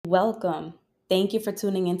Welcome. Thank you for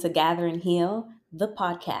tuning in to Gather and Heal, the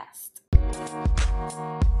podcast.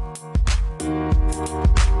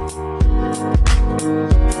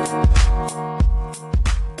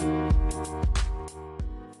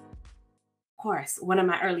 Of course, one of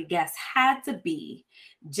my early guests had to be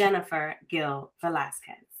Jennifer Gil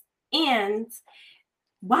Velasquez. And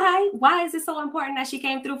why is it so important that she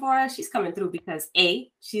came through for us? She's coming through because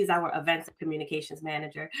A, she's our events and communications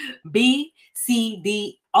manager. B, C,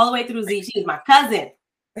 D, all the way through Z, she's my cousin.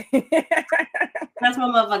 That's my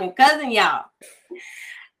motherfucking cousin, y'all.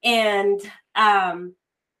 And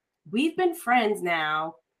we've been friends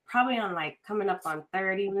now, probably on like coming up on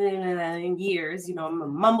 30 years. You know, I'm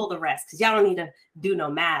gonna mumble the rest because y'all don't need to do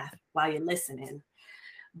no math while you're listening.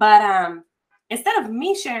 But instead of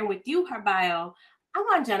me sharing with you her bio, I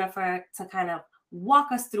want Jennifer to kind of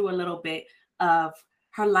walk us through a little bit of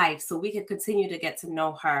her life so we can continue to get to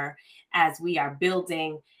know her as we are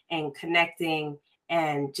building and connecting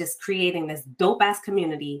and just creating this dope ass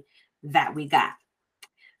community that we got.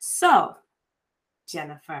 So,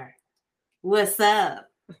 Jennifer, what's up?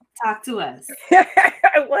 Talk to us. What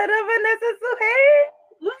up, Vanessa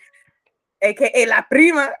Suhail? AKA La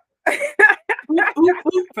Prima.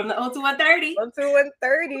 From the 02130.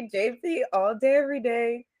 02130, JP, all day, every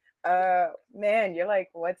day. Man, you're like,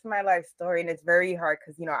 what's my life story? And it's very hard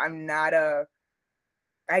because, you know,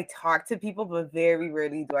 I talk to people, but very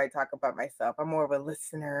rarely do I talk about myself. I'm more of a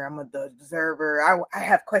listener. I'm the observer. I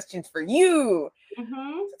have questions for you.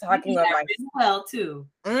 Mm-hmm. So talking about myself. Well, too.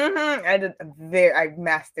 Mm-hmm. I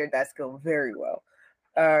mastered that skill very well.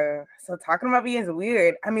 So talking about me is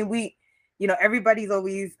weird. I mean, everybody's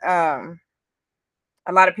always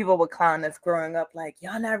a lot of people would clown us growing up, like,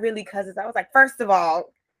 y'all not really cousins. I was like, first of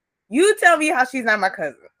all, you tell me how she's not my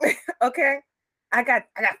cousin. Okay? I got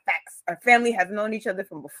facts. Our family has known each other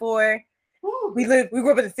from before. Ooh. We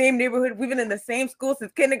grew up in the same neighborhood. We've been in the same school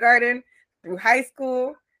since kindergarten through high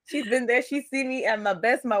school. She's been there. She's seen me at my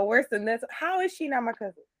best, my worst, and this. How is she not my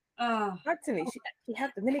cousin? Talk to me. She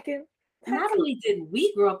half Dominican. Not only did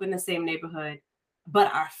we grow up in the same neighborhood,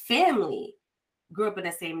 but our family grew up in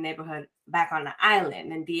the same neighborhood back on the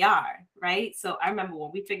island in DR, right? So I remember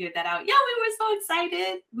when we figured that out, we were so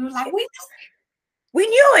excited. We were like, we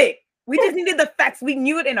knew it. We just needed the facts. We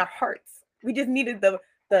knew it in our hearts. We just needed the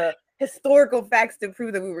historical facts to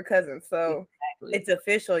prove that we were cousins. So exactly. It's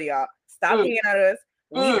official, y'all. Stop hanging at us.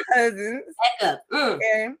 We cousins.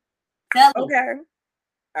 Okay. Okay.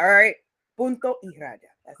 All right. Punto y raya.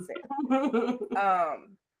 That's it.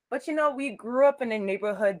 But you know, we grew up in a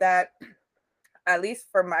neighborhood that, at least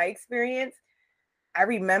for my experience, I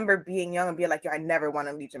remember being young and being like, yo, I never want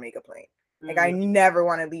to leave Jamaica Plain. Like, I never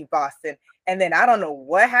want to leave Boston. And then I don't know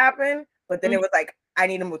what happened, but then it was like, I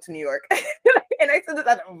need to move to New York. And I said this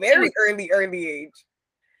at a very early age.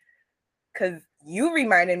 Because you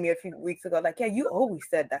reminded me a few weeks ago, like, yeah, you always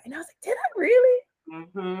said that. And I was like, did I really?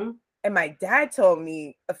 Mm-hmm. And my dad told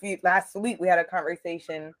me last week, we had a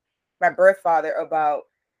conversation, my birth father, about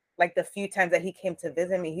like the few times that he came to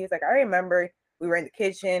visit me. He was like, I remember we were in the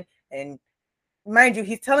kitchen, and mind you,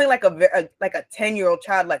 he's telling like a 10-year-old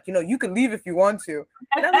child, like, you know, you can leave if you want to.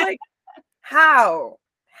 And I'm like, how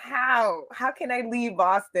can I leave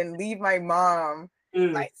Boston, leave my mom,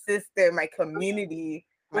 my sister, my community,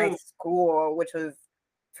 my school, which was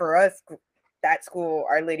for us, that school,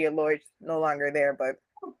 Our Lady of Lourdes, no longer there, but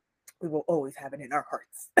we will always have it in our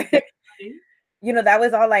hearts. You know, that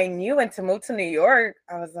was all I knew. And to move to New York,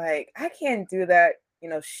 I was like, I can't do that. You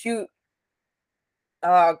know, shoot.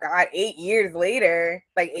 Oh God, 8 years later,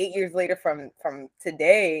 from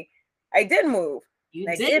today, I did move.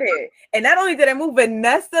 I did it. And not only did I move,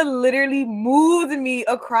 Vanessa literally moved me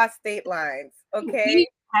across state lines. Okay. We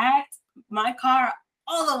packed my car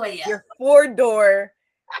all the way up. Your 4-door,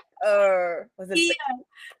 was it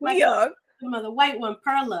the white one,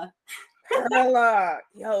 Perla.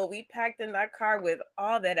 Yo, we packed in that car with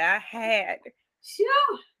all that I had.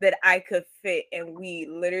 Sure. That I could fit, and we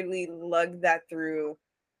literally lugged that through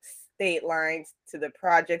state lines to the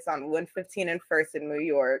projects on 115 and First in New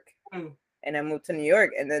York. And I moved to New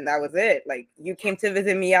York, and then that was it. Like, you came to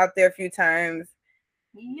visit me out there a few times.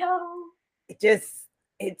 Yo, it's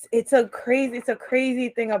a crazy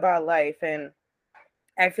thing about life, and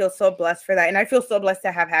I feel so blessed for that. And I feel so blessed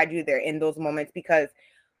to have had you there in those moments, because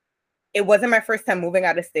it wasn't my first time moving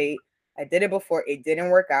out of state. I did it before. It didn't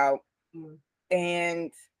work out.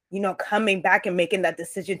 And, you know, coming back and making that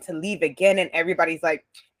decision to leave again, and everybody's like,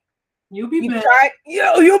 you'll be back.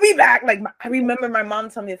 You'll be back. Like, I remember my mom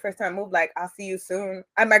told me the first time I moved, like, I'll see you soon.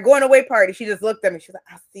 At my going away party, she just looked at me. She's like,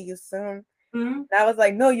 I'll see you soon. And I was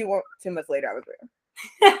like, no, you won't. 2 months later, I was there.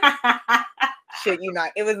 Shit, you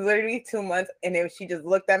not. It was literally 2 months, and then she just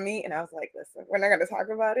looked at me, and I was like, "Listen, we're not gonna talk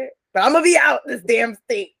about it, but I'm gonna be out this damn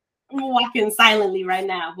state." I'm walking silently right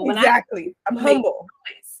now, but when exactly, I'm humble.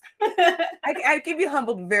 I I can be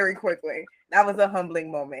humbled very quickly. That was a humbling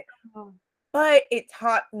moment, oh. but it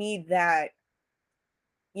taught me that,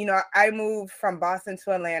 I moved from Boston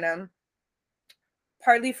to Atlanta,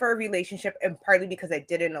 partly for a relationship and partly because I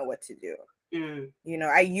didn't know what to do.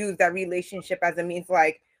 I used that relationship as a means,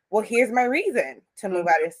 like, well, here's my reason to move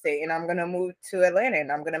out of state, and I'm gonna move to Atlanta,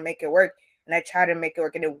 and I'm gonna make it work. And I tried to make it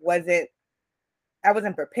work, and I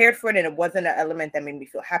wasn't prepared for it, and it wasn't an element that made me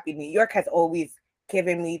feel happy. New York has always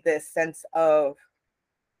given me this sense of,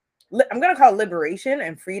 I'm gonna call it liberation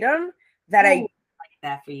and freedom that I like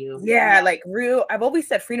that for you. Yeah, like real. I've always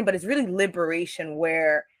said freedom, but it's really liberation,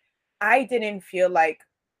 where I didn't feel like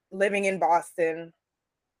living in Boston.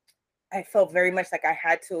 I felt very much like I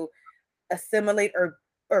had to assimilate or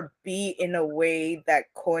be in a way that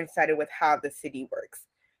coincided with how the city works.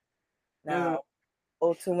 Now,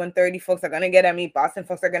 02130 folks are gonna get at me. Boston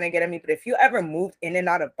folks are gonna get at me. But if you ever moved in and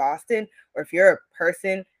out of Boston, or if you're a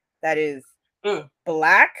person that is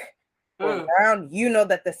Black or brown, you know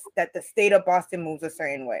that the state of Boston moves a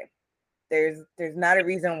certain way. There's not a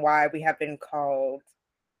reason why we have been called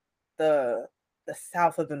the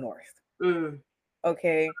South of the North.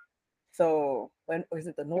 Okay, so when is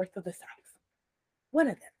it the North of the South? One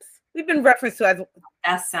of them. We've been referenced to as.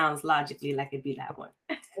 That sounds logically like it'd be that one.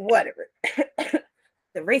 Whatever.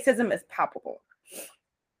 The racism is palpable,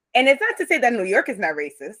 and it's not to say that New York is not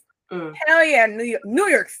racist. Hell yeah, New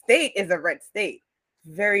York State is a red state,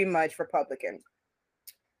 very much Republican.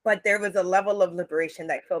 But there was a level of liberation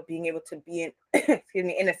that I felt being able to be in, excuse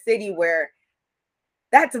me, in a city where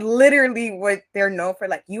that's literally what they're known for.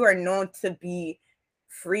 Like, you are known to be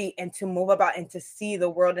free and to move about and to see the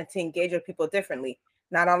world and to engage with people differently.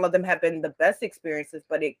 Not all of them have been the best experiences,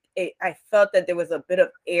 but I felt that there was a bit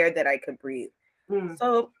of air that I could breathe.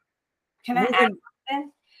 So, can I ask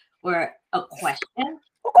something or a question?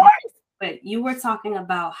 Of course. But you were talking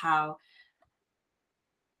about how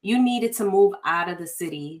you needed to move out of the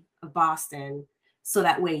city of Boston so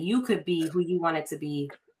that way you could be who you wanted to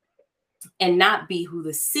be and not be who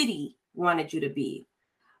the city wanted you to be.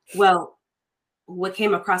 Well, what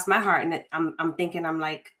came across my heart, and I'm thinking, I'm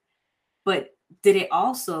like, but did it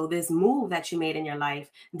also, this move that you made in your life,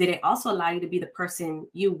 did it also allow you to be the person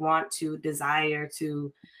you want to, desire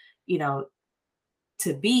to,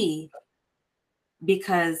 to be?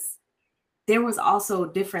 Because there was also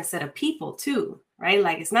a different set of people too, right?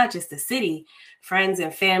 Like, it's not just the city, friends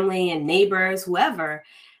and family and neighbors, whoever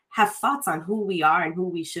have thoughts on who we are and who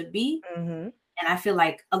we should be. And I feel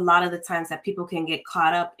like a lot of the times that people can get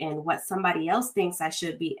caught up in what somebody else thinks I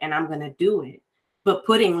should be, and I'm going to do it. But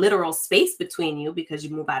putting literal space between you because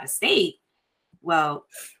you move out of state, well,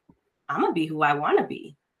 I'm going to be who I want to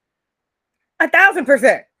be.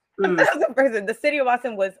 1,000%. 1,000%. The city of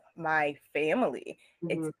Boston was my family.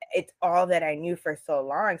 It's all that I knew for so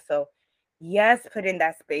long. So yes, putting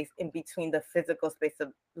that space in between the physical space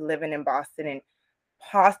of living in Boston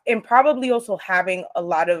and probably also having a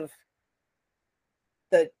lot of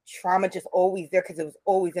the trauma just always there because it was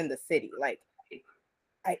always in the city. Like,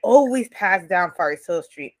 I always pass down Forest Hill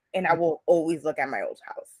Street and I will always look at my old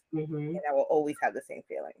house and I will always have the same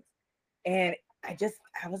feelings. And I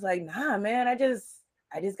was like, nah, man, I just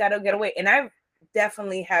gotta get away. And I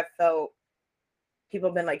definitely have felt people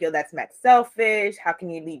have been like, yo, that's mad selfish. How can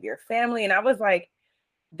you leave your family? And I was like,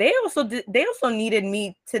 they also needed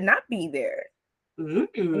me to not be there.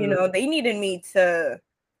 They needed me to.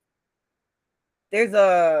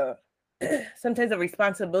 There's sometimes a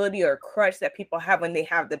responsibility or a crutch that people have when they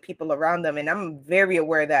have the people around them. And I'm very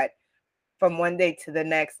aware that from one day to the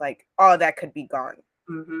next, like, all that could be gone.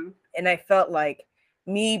 And I felt like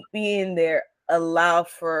me being there allowed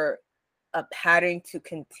for a pattern to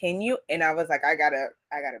continue. And I was like, I gotta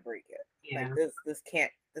break it. Yeah. Like, this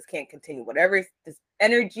can't continue. Whatever, this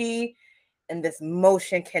energy and this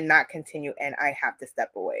motion cannot continue. And I have to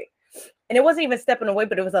step away. And it wasn't even stepping away,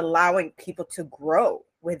 but it was allowing people to grow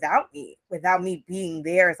without me being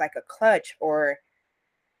there as like a clutch, or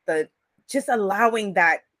just allowing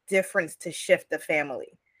that difference to shift the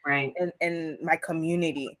family, right, and my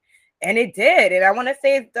community. And it did. And I want to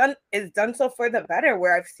say it's done so for the better,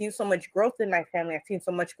 where I've seen so much growth in my family. I've seen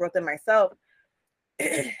so much growth in myself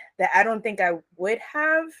that I don't think I would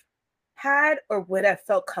have had or would have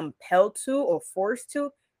felt compelled to or forced to,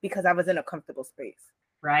 because I was in a comfortable space.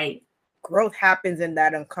 Right. Growth happens in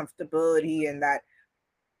that uncomfortability and that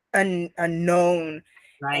unknown.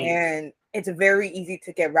 Right. And it's very easy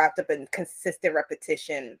to get wrapped up in consistent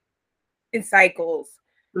repetition, in cycles.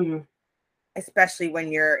 especially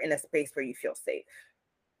when you're in a space where you feel safe.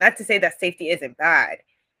 Not to say that safety isn't bad,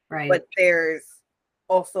 Right. but there's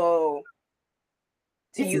also,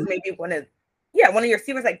 to use maybe one of your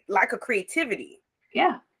secrets, like lack of creativity.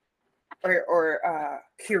 Yeah. Or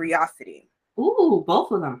curiosity. Ooh,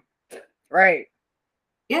 both of them. Right.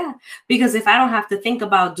 Yeah. Because if I don't have to think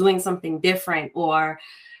about doing something different or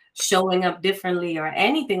showing up differently or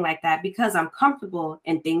anything like that, because I'm comfortable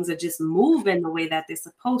and things are just moving the way that they're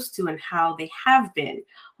supposed to and how they have been.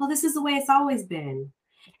 Well, this is the way it's always been.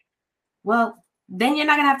 Well, then you're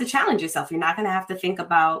not going to have to challenge yourself. You're not going to have to think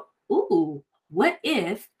about, ooh, what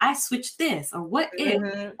if I switch this? Or what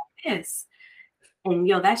if this? And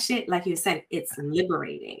that shit, like you said, it's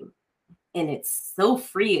liberating and it's so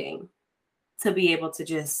freeing to be able to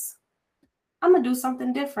just, I'm going to do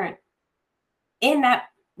something different. And that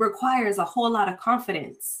requires a whole lot of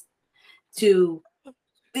confidence to,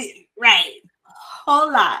 right, a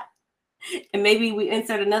whole lot. And maybe we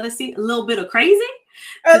insert another seat, a little bit of crazy.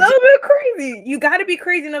 A little bit crazy. You got to be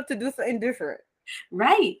crazy enough to do something different.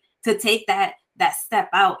 Right. To take that step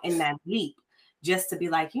out and that leap, just to be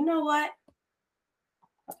like, you know what?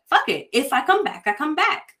 Fuck it. If I come back, I come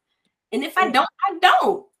back. And if I don't, I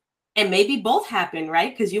don't. And maybe both happen,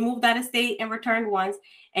 right? Because you moved out of state and returned once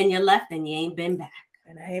and you left and you ain't been back.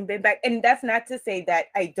 And I ain't been back. And that's not to say that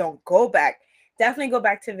I don't go back. Definitely go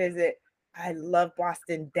back to visit. I love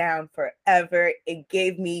Boston down forever. It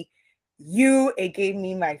gave me you. It gave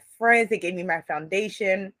me my friends. It gave me my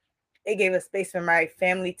foundation. It gave a space for my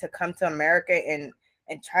family to come to America and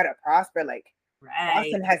try to prosper. Like, right.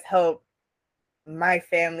 Boston has helped my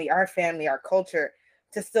family, our culture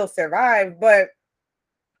to still survive. But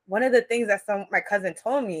one of the things that my cousin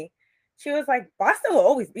told me, she was like, Boston will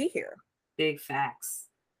always be here. Big facts.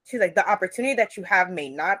 She's like, the opportunity that you have may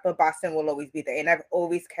not, but Boston will always be there. And I've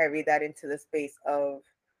always carried that into the space of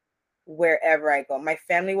wherever I go. My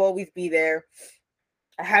family will always be there.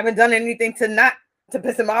 I haven't done anything to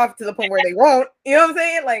piss them off to the point where they won't. You know what I'm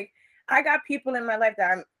saying? Like, I got people in my life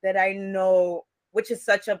that I know, which is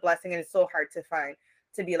such a blessing, and it's so hard to find,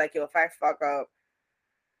 to be like, yo, if I fuck up,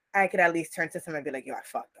 I could at least turn to someone and be like, yo, I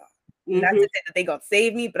fucked up. Not to say that they gonna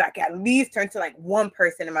save me, but I can at least turn to like one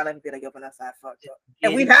person in my life and be like, yo, Vanessa, I fucked up.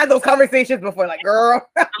 And we've had those conversations before, like, girl.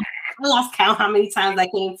 I lost count how many times I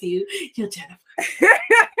came to you. Yo, Jennifer.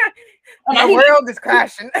 The world is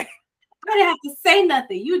crashing. I didn't have to say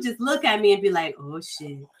nothing. You just look at me and be like, oh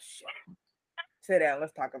shit. Sit down,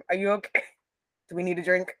 let's talk about. Are you okay? Do we need a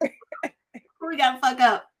drink? We gotta fuck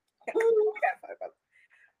up.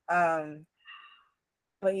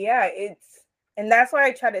 But yeah, and that's why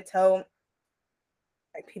I try to tell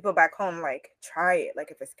like people back home, like, try it.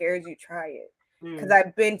 Like, if it scares you, try it. Because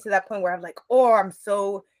I've been to that point where I'm like, oh, I'm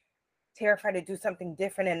so terrified to do something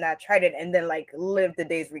different and not tried it, and then like live the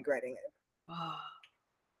days regretting it. Oh,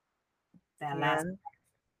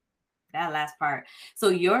 that last part. So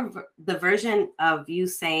the version of you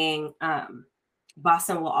saying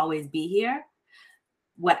Boston will always be here,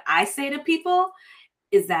 what I say to people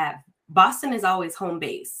is that Boston is always home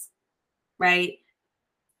base, right?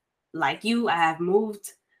 Like you, I've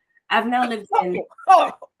now lived in.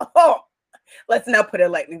 Let's not put it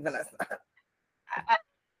lightly, Vanessa.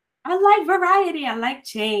 I like variety. I like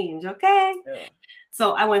change. Okay. Yeah.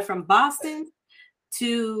 So I went from Boston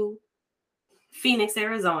to Phoenix,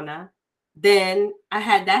 Arizona. Then I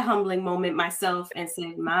had that humbling moment myself and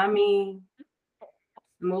said, Mommy,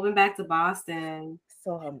 I'm moving back to Boston.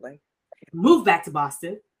 So humbling. Moved back to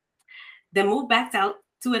Boston. Then moved back out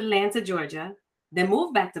to Atlanta, Georgia. Then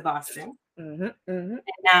moved back to Boston. And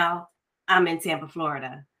now I'm in Tampa,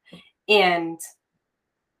 Florida. And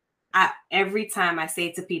every time I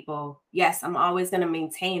say to people, yes, I'm always going to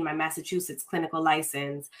maintain my Massachusetts clinical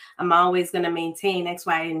license. I'm always going to maintain X,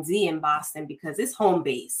 Y, and Z in Boston because it's home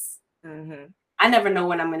base. I never know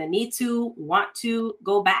when I'm going to need to, want to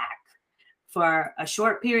go back for a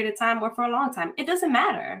short period of time or for a long time. It doesn't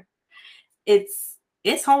matter. It's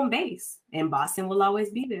home base, and Boston will always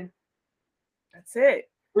be there. That's it.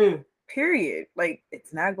 Period. Like,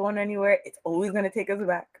 it's not going anywhere. It's always going to take us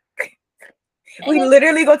back. We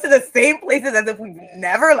literally go to the same places as if we've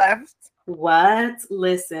never left. What?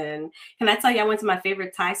 Listen, can I tell you, I went to my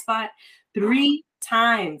favorite Thai spot 3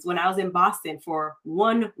 times when I was in Boston for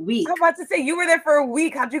 1 week. I'm about to say, you were there for a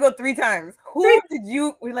week. How'd you go 3 times? Who did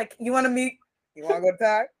you? We're like, you want to meet? You want to go to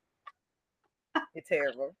Thai? You're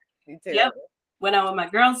terrible. Yep. When I was with my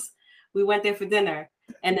girls, we went there for dinner.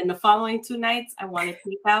 And then the following 2 nights, I wanted to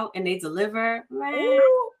take out and they deliver. Man.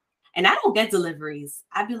 And I don't get deliveries.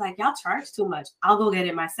 I'd be like, y'all charge too much. I'll go get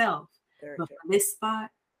it myself. But for this spot,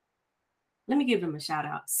 let me give them a shout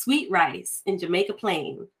out. Sweet Rice in Jamaica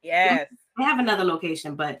Plain. Yes. We have another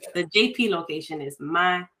location, but the JP location is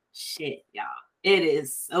my shit, y'all. It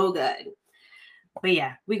is so good. But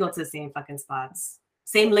yeah, we go to the same fucking spots.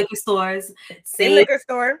 Same liquor stores. Same liquor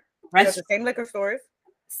store. Restaurant. The same liquor stores.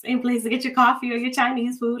 Same place to get your coffee or your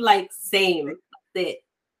Chinese food. Like, same. That's it.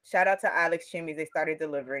 Shout out to Alex Chimmy's. They started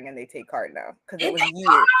delivering and they take card now. Because it was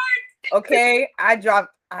years. Okay, I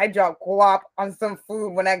dropped guap on some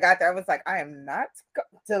food when I got there. I was like, I am not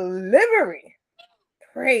delivery.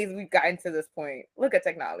 Praise we've gotten to this point. Look at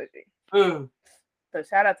technology. So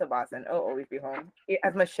shout out to Boston. Oh, always be home.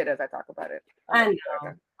 As much shit as I talk about it. I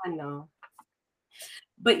know.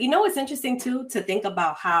 But you know what's interesting too? To think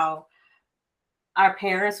about how our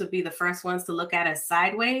parents would be the first ones to look at us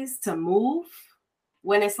sideways to move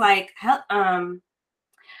when it's like, I don't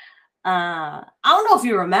know if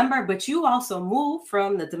you remember, but you also moved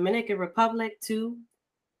from the Dominican Republic to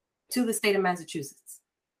the state of Massachusetts.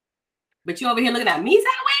 But you over here looking at me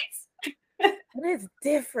sideways? It's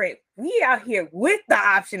different. We out here with the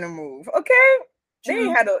option to move, okay? They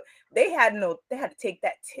had to take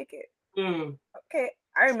that ticket. Okay.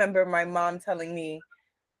 I remember my mom telling me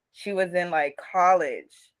she was in like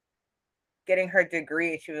college getting her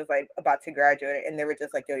degree. She was like about to graduate, and they were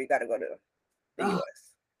just like, yo, you gotta go to the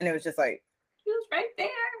US. And it was just like, she was right there.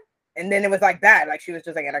 And then it was like that. Like she was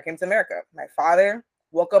just like, and I came to America. My father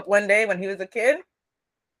woke up one day when he was a kid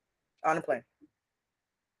on a plane.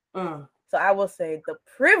 So I will say the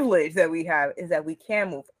privilege that we have is that we can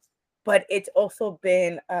move. But it's also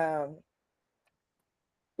been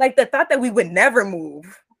like the thought that we would never move.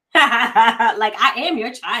 Like I am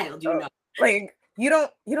your child, you know. Like you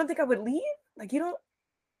don't think I would leave? Like you don't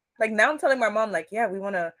like now I'm telling my mom, like, yeah, we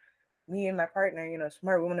wanna me and my partner, you know,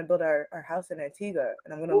 smart, we want to build our house in Antigua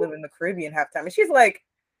and I'm gonna live in the Caribbean half time. And she's like,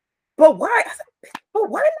 but why? But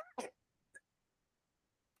why not?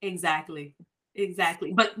 Exactly.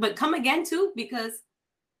 But come again too, because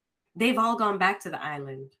they've all gone back to the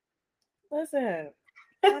island. Listen,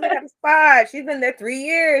 I got a spot. She's been there 3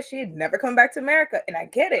 years. She'd never come back to America. And I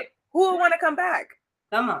get it. Who would want to come back?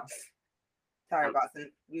 Come on. Sorry,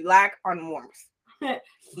 Boston. You lack on warmth.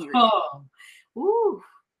 Oh. Ooh.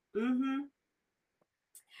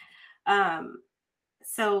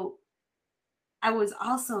 So I was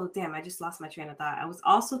also, I just lost my train of thought. I was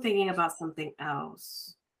also thinking about something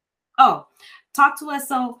else. Oh, talk to us.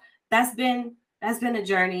 So that's been a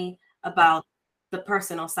journey about the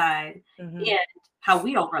personal side and how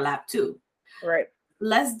we overlap too. Right.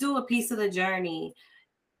 Let's do a piece of the journey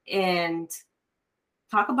and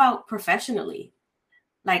talk about professionally.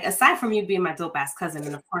 Like aside from you being my dope ass cousin,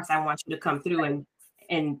 and of course I want you to come through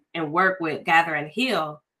and work with Gather and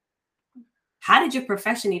Heal. How did your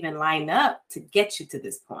profession even line up to get you to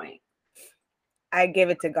this point? I give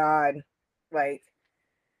it to God. Like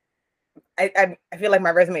I feel like my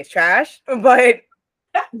resume is trash, but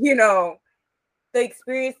you know, the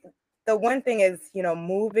experience, the one thing is, you know,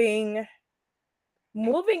 moving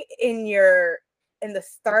in the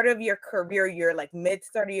start of your career, you're like mid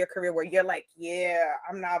start of your career where you're like, yeah,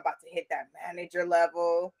 I'm now about to hit that manager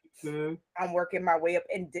level. I'm working my way up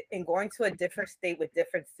and going to a different state with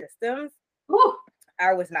different systems.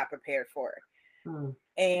 I was not prepared for it.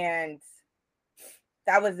 And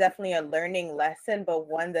that was definitely a learning lesson, but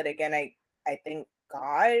one that again, I thank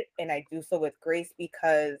God and I do so with grace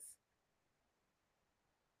because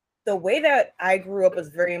the way that I grew up was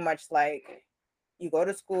very much like you go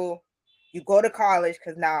to school, you go to college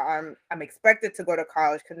because now I'm expected to go to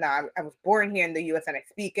college because now I was born here in the US and I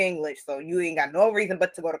speak English, so you ain't got no reason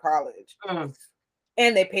but to go to college.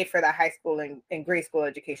 And they paid for that high school and grade school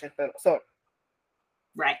education, so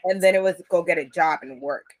right. And then it was go get a job and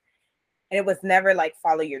work, and it was never like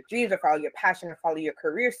follow your dreams or follow your passion or follow your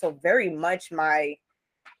career. So very much my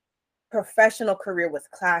professional career was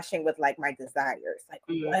clashing with like my desires. Like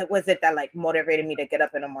what was it that like motivated me to get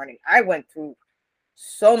up in the morning? I went through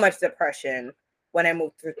so much depression when I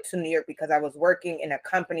moved to New York because I was working in a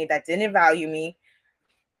company that didn't value me,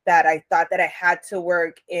 that I thought that I had to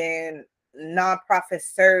work in nonprofit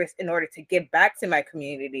service in order to give back to my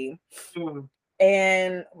community.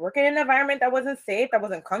 And working in an environment that wasn't safe, that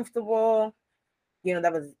wasn't comfortable, you know,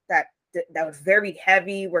 that was very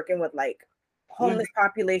heavy, working with like homeless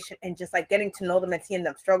population and just like getting to know them and seeing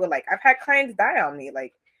them struggle. Like I've had clients die on me,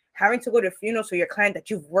 like having to go to funerals for your client that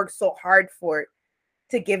you've worked so hard for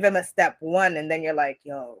to give him a step one, and then you're like,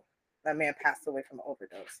 yo, my man passed away from an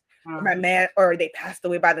overdose. Or they passed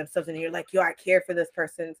away by themselves, and you're like, yo, I care for this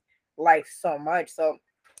person's life so much. So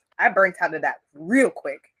I burnt out of that real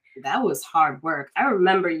quick. That was hard work. I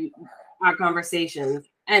remember our conversations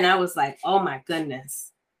and I was like, oh my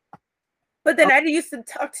goodness. But then I used to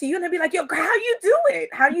talk to you and I'd be like, yo, girl, how you do it?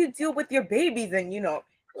 How do you deal with your babies? And you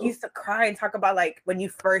used to cry and talk about like when you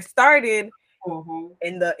first started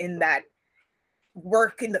in that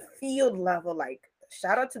work in the field level. Like,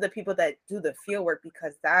 shout out to the people that do the field work,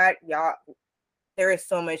 because that y'all, there is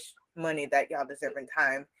so much money that y'all deserve in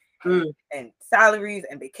time and salaries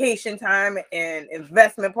and vacation time and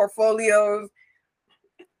investment portfolios,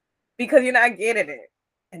 because you're not getting it.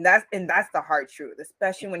 And that's the hard truth,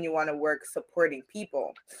 especially when you want to work supporting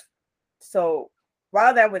people. So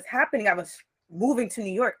while that was happening, I was moving to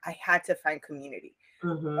New York. I had to find community.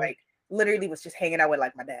 Like, literally was just hanging out with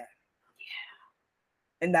like my dad.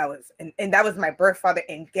 Yeah. And that was my birth father,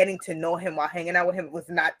 and getting to know him while hanging out with him was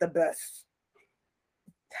not the best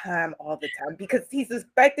time all the time, because he's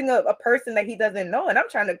expecting a person that he doesn't know, and I'm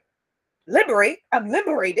trying to liberate. I'm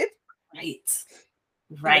liberated. Right.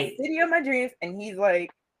 The city of my dreams. And he's like,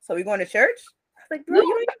 so we going to church? I was like, bro, you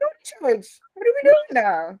don't even go to church. What are we doing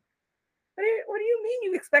now? What do you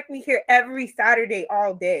mean you expect me here every Saturday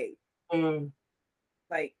all day?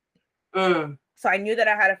 Like, so I knew that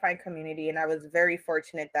I had to find community, and I was very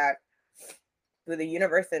fortunate that through the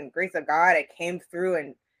universe and grace of God, I came through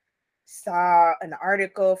and saw an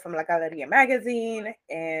article from La Galeria magazine,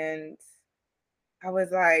 and I was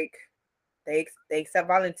like, they accept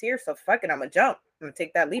volunteers, so fuck it, I'm gonna jump. I'm gonna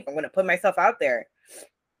take that leap. I'm gonna put myself out there.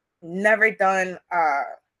 Never done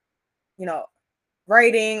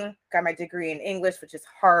writing. Got my degree in English, which is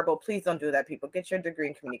horrible. Please don't do that, people. Get your degree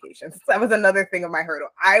in communications. That was another thing of my hurdle.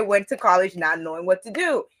 I went to college not knowing what to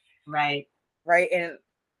do. Right. And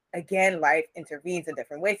again, life intervenes in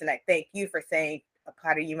different ways. And I thank you for saying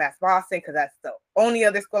apply to UMass Boston, because that's the only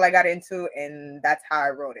other school I got into, and that's how I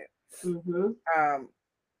wrote it.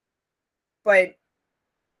 But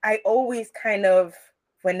I always kind of,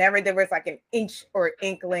 whenever there was like an inch or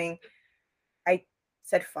inkling, I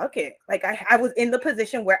said, fuck it. Like, I was in the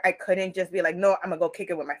position where I couldn't just be like, no, I'm gonna go kick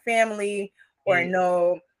it with my family, or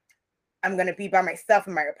no, I'm gonna be by myself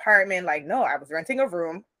in my apartment. Like, no, I was renting a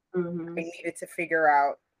room. I needed to figure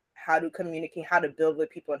out how to communicate, how to build with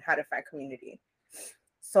people, and how to find community.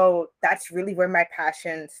 So that's really where my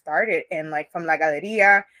passion started. And like, from La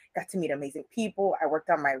Galeria, got to meet amazing people. I worked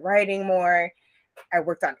on my writing more. I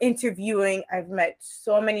worked on interviewing. I've met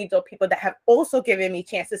so many dope people that have also given me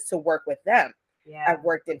chances to work with them. Yeah. I've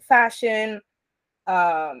worked in fashion,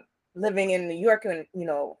 living in New York, and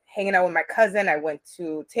hanging out with my cousin. I went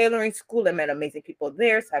to tailoring school and met amazing people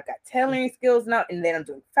there. So I've got tailoring skills now. And then I'm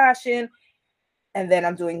doing fashion, and then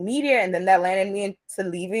I'm doing media, and then that landed me into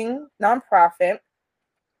leaving nonprofit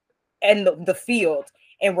and the field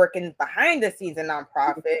and working behind the scenes in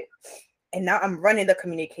nonprofit. And now I'm running the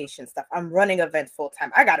communication stuff. I'm running events full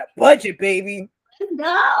time. I got a budget, baby.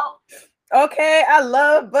 No. Okay, I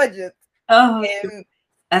love budgets. Oh, and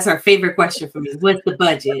that's our favorite question for me. What's the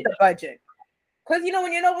budget? What's the budget? Because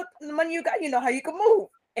when you know what the money you got, you know how you can move.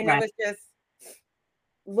 And It was just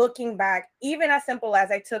looking back, even as simple as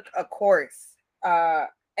I took a course,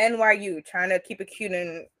 NYU, trying to keep it cute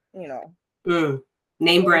and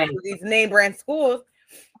name brand, these name brand schools.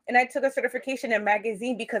 And I took a certification in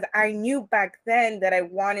magazine because I knew back then that I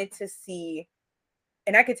wanted to see,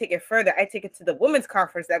 and I could take it further. I take it to the women's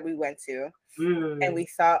conference that we went to, and we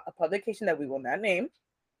saw a publication that we will not name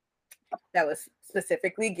that was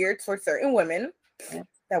specifically geared towards certain women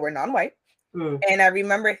that were non-white. And I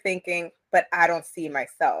remember thinking, but I don't see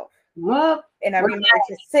myself. And I remember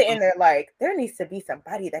just sitting there like, there needs to be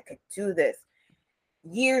somebody that could do this.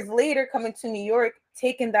 Years later, coming to New York,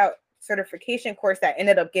 taking that certification course that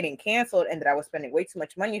ended up getting canceled and that I was spending way too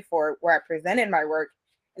much money for, where I presented my work,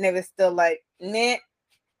 and it was still like, meh.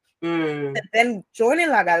 And then joining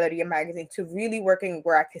La Galeria magazine to really working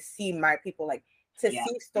where I could see my people, like to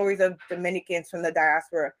see stories of Dominicans from the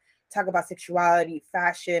diaspora, talk about sexuality,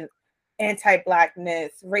 fashion,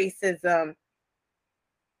 anti-Blackness, racism,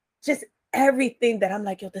 just everything that I'm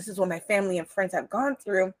like, yo, this is what my family and friends have gone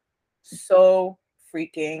through. So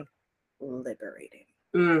freaking liberating.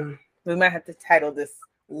 We might have to title this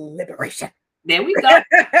Liberation. There we go.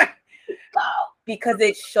 Because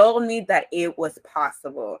it showed me that it was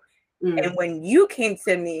possible. And when you came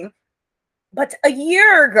to me, but a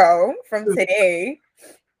year ago from today,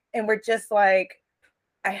 and we're just like,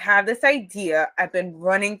 I have this idea. I've been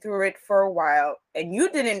running through it for a while. And you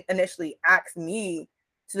didn't initially ask me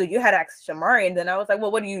to do, you had asked Shamari. And then I was like,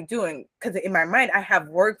 well, what are you doing? Because in my mind, I have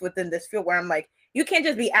worked within this field where I'm like, you can't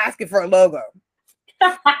just be asking for a logo.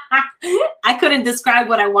 I couldn't describe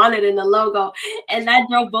what I wanted in the logo, and that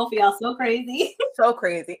drove both of y'all so crazy. So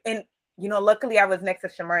crazy. And luckily I was next to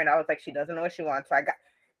Shamari, and I was like, she doesn't know what she wants. So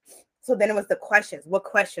So then it was the questions. What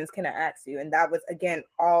questions can I ask you? And that was, again,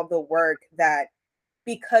 all the work that,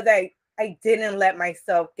 because I didn't let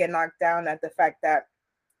myself get knocked down at the fact that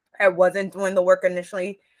I wasn't doing the work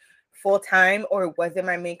initially full time, or it wasn't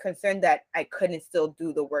my main concern, that I couldn't still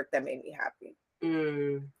do the work that made me happy.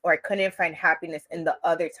 Or I couldn't find happiness in the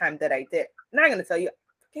other time that I did. I'm not going to tell you, I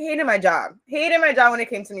hated my job when it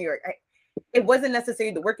came to New York. It wasn't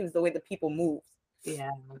necessarily the work, it was the way the people moved.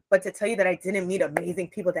 Yeah. But to tell you that I didn't meet amazing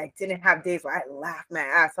people, that I didn't have days where I laughed my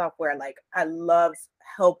ass off, where like I loved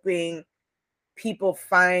helping people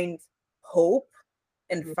find hope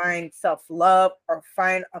and find self-love, or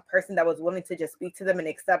find a person that was willing to just speak to them and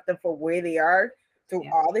accept them for where they are through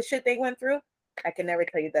all the shit they went through. I can never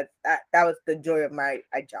tell you that was the joy of my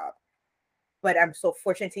job. But I'm so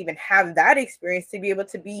fortunate to even have that experience, to be able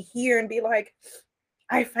to be here and be like,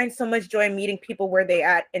 I find so much joy in meeting people where they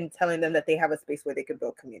at and telling them that they have a space where they can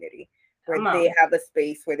build community, where they have a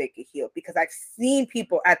space where they can heal. Because I've seen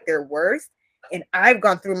people at their worst, and I've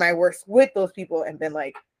gone through my worst with those people and been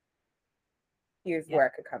like, here's where I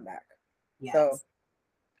could come back. Yes. So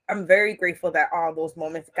I'm very grateful that all those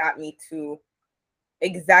moments got me to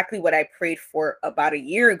exactly what I prayed for about a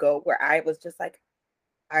year ago, where I was just like,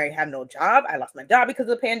 I have no job. I lost my job because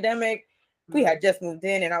of the pandemic. We had just moved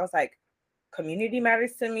in, and I was like, community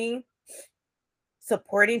matters to me.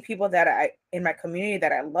 Supporting people that in my community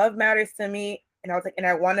that I love matters to me. And I was like, and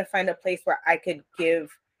I want to find a place where I could give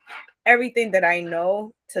everything that I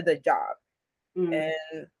know to the job. And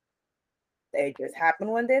it just happened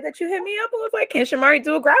one day that you hit me up and was like, can Shamari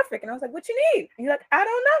do a graphic? And I was like, what you need? And you're like, I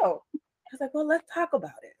don't know. I was like, well, let's talk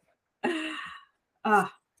about it.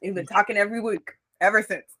 We've been talking every week ever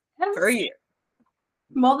since, for a year.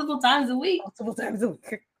 Multiple times a week.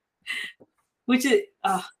 Which is,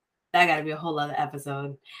 that gotta be a whole other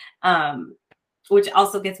episode. Which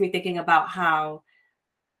also gets me thinking about how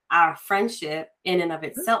our friendship in and of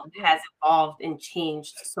itself has evolved and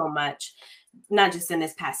changed so much, not just in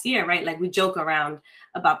this past year, right? Like, we joke around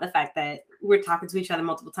about the fact that we're talking to each other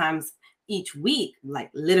multiple times each week,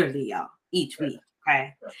 like literally, y'all, each week,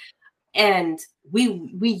 okay? And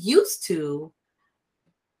we used to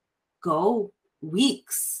go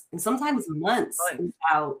weeks and sometimes months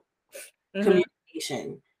without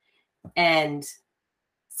communication. And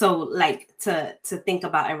so, like, to think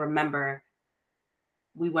about and remember,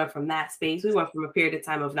 we went from that space, we went from a period of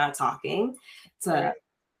time of not talking to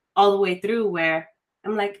all the way through where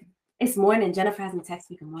I'm like, it's morning, Jennifer hasn't texted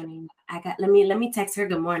me good morning. Let me text her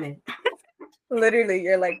good morning. Literally,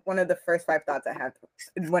 you're like one of the first 5 thoughts I have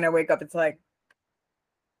when I wake up. It's like,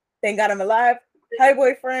 thank God I'm alive. Hi,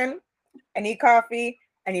 boyfriend. I need coffee.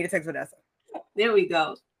 I need to text Vanessa. There we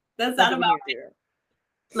go. That's not about me.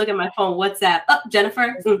 Look at my phone. WhatsApp. Oh,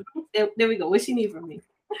 Jennifer. There we go. What she need from me?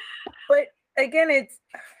 But again,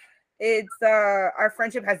 it's our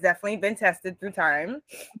friendship has definitely been tested through time.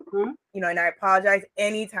 You know, and I apologize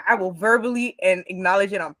anytime. I will verbally and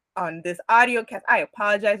acknowledge it on this audio cast. I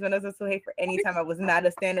apologize, Vanessa Suhaib, for any time I was not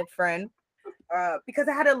a stand-up friend. Because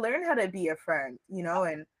I had to learn how to be a friend, you know,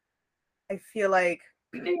 and I feel like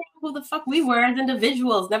who the fuck we were as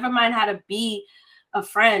individuals, never mind how to be a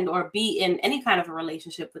friend or be in any kind of a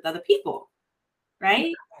relationship with other people,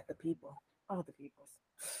 right? All the people.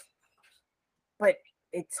 But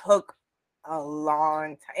it took a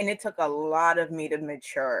long time, and it took a lot of me to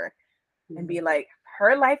mature and be like,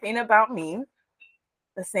 her life ain't about me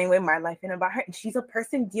the same way my life ain't about her. And she's a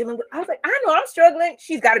person dealing with, I was like, I know I'm struggling.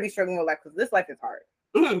 She's got to be struggling with life, because this life is hard.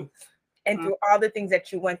 And through all the things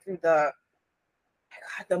that you went through, the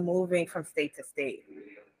moving from state to state,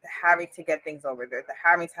 the having to get things over there, the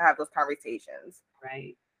having to have those conversations.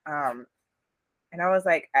 Right. And I was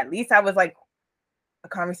like, at least I was like a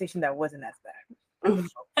conversation that wasn't as bad.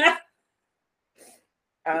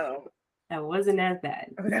 That wasn't as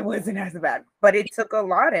bad. That wasn't as bad. But it took a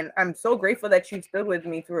lot. And I'm so grateful that you stood with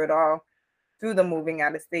me through it all, through the moving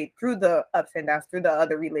out of state, through the ups and downs, through the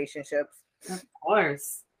other relationships. Of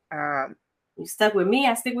course. You stuck with me,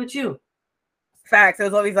 I stick with you. Facts. It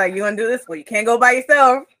was always like, you want to do this? Well, you can't go by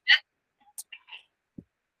yourself.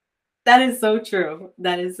 That is so true.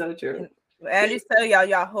 That is so true. And I just tell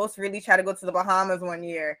y'all hosts really tried to go to the Bahamas one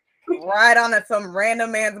year, ride on some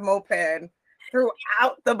random man's moped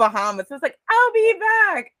throughout the Bahamas. It was like, I'll be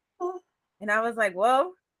back. And I was like,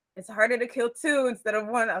 well, it's harder to kill 2 instead of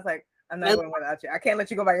 1. I was like, I'm not going without you. I can't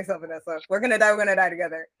let you go by yourself, Vanessa. We're going to die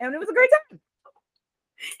together. And it was a great time.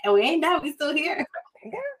 And we ain't died. We still here.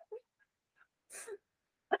 Yeah.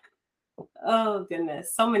 Oh,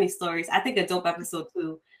 goodness. So many stories. I think a dope episode,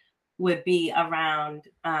 too, would be around,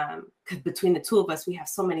 because between the two of us, we have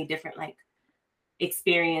so many different, like,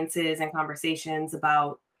 experiences and conversations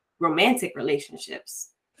about romantic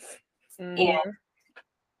relationships. Mm-hmm. And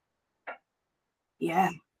yeah.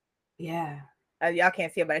 Y'all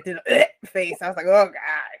can't see it, but I did a face. I was like, oh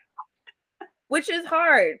God. Which is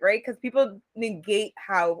hard, right? Because people negate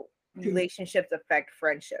how relationships affect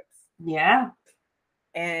friendships. Yeah.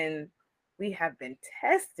 And we have been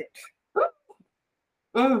tested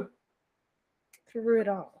through it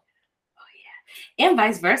all. Oh, yeah. And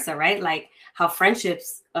vice versa, right? Like how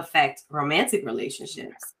friendships affect romantic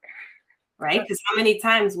relationships, right? Because how many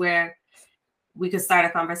times where we could start a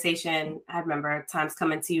conversation, I remember times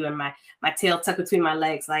coming to you and my tail tucked between my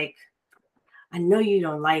legs, like, I know you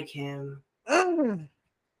don't like him,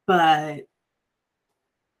 but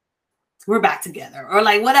we're back together, or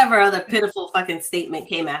like whatever other pitiful fucking statement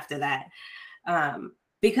came after that.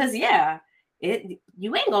 Because yeah,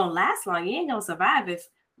 you ain't gonna last long. You ain't gonna survive if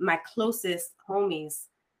my closest homies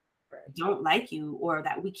don't like you, or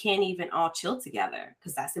that we can't even all chill together,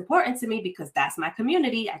 because that's important to me, because that's my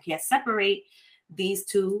community. I can't separate these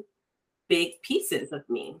two big pieces of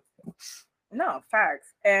me. No, facts.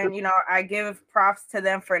 And, you know, I give props to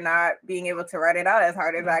them for not being able to write it out as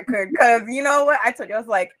hard as I could. Because, you know what? I told you, I was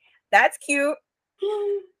like, that's cute.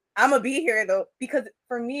 I'm going to be here, though. Because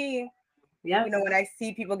for me, you know, when I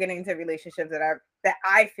see people getting into relationships that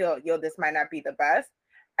I feel, this might not be the best.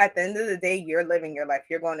 At the end of the day, you're living your life.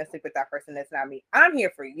 You're going to sleep with that person. That's not me. I'm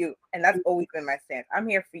here for you. And that's always been my stance. I'm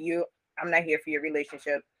here for you. I'm not here for your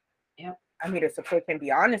relationship. Yep. I'm here to support and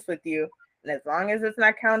be honest with you. And as long as it's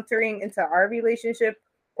not countering into our relationship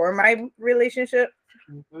or my relationship,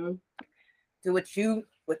 do what you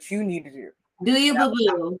need to do. Do you, boo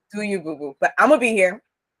boo? Do you, boo boo? But I'm gonna be here,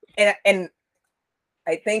 and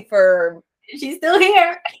I think for she's still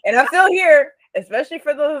here, and I'm still here, especially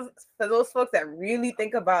for those folks that really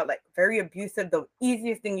think about like very abusive. The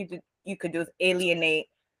easiest thing you could do is alienate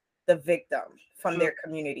the victim from their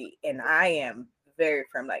community, and I am very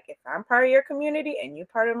firm. Like, if I'm part of your community and you're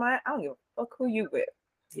part of mine, I don't give a fuck who you with.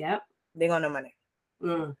 Yep. They're gonna know my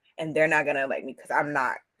name. And they're not gonna like me because I'm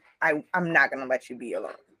not gonna let you be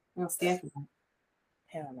alone. I'll stand for that.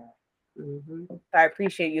 Hell no. So I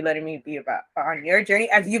appreciate you letting me be on your journey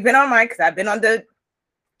as you've been on mine, because I've been on the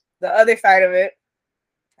other side of it.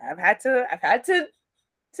 I've had to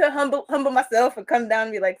humble myself and come down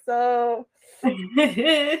and be like, so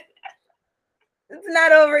it's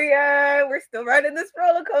not over yet. We're still riding this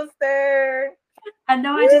roller coaster. I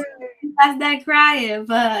know I just that's that crying,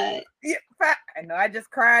 but yeah, I know I just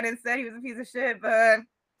cried and said he was a piece of shit, but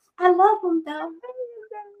I love him though.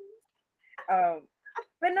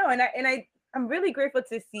 But no, and I'm really grateful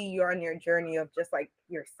to see you on your journey of just like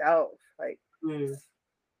yourself. Like,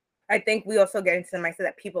 I think we also get into the mindset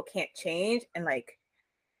that people can't change, and like,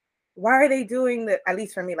 why are they doing that? At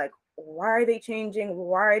least for me, like, why are they changing?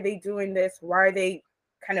 Why are they doing this? Why are they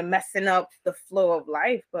kind of messing up the flow of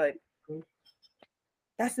life? But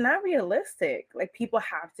that's not realistic. Like, people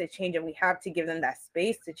have to change, and we have to give them that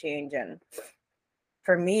space to change. And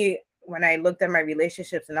for me, when I looked at my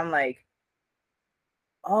relationships and I'm like,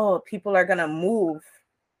 oh, people are gonna move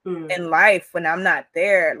in life when I'm not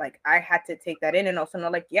there, like, I had to take that in and also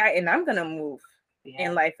know, like, yeah, and I'm gonna move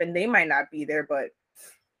in life and they might not be there, but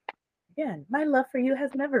yeah, my love for you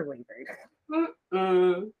has never wavered.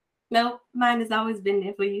 No, mine has always been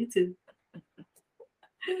there for you too.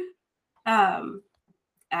 All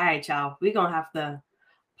right, y'all, we're gonna have to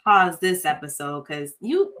pause this episode because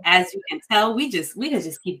as you can tell, we can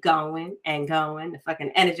just keep going and going. The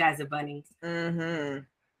fucking Energizer bunnies.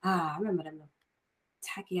 I remember them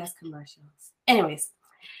tacky ass commercials. Anyways,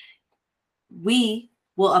 we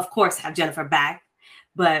will of course have Jennifer back,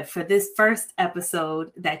 but for this first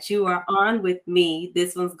episode that you are on with me,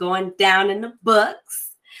 this one's going down in the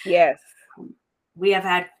books. Yes, we have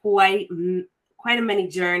had quite a many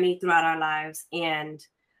journey throughout our lives, and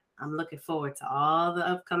I'm looking forward to all the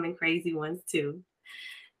upcoming crazy ones too.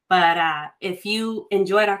 But if you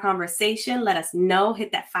enjoyed our conversation, let us know.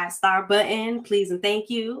 Hit that 5-star button, please and thank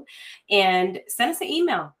you. And send us an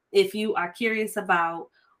email if you are curious about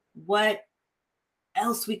what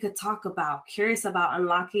else we could talk about, curious about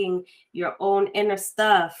unlocking your own inner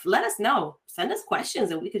stuff. Let us know. Send us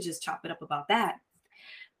questions and we could just chop it up about that.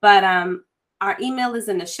 But our email is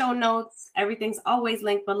in the show notes. Everything's always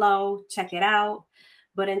linked below. Check it out.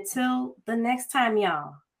 But until the next time,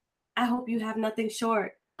 y'all, I hope you have nothing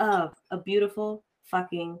short of a beautiful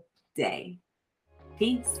fucking day.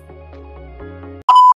 Peace.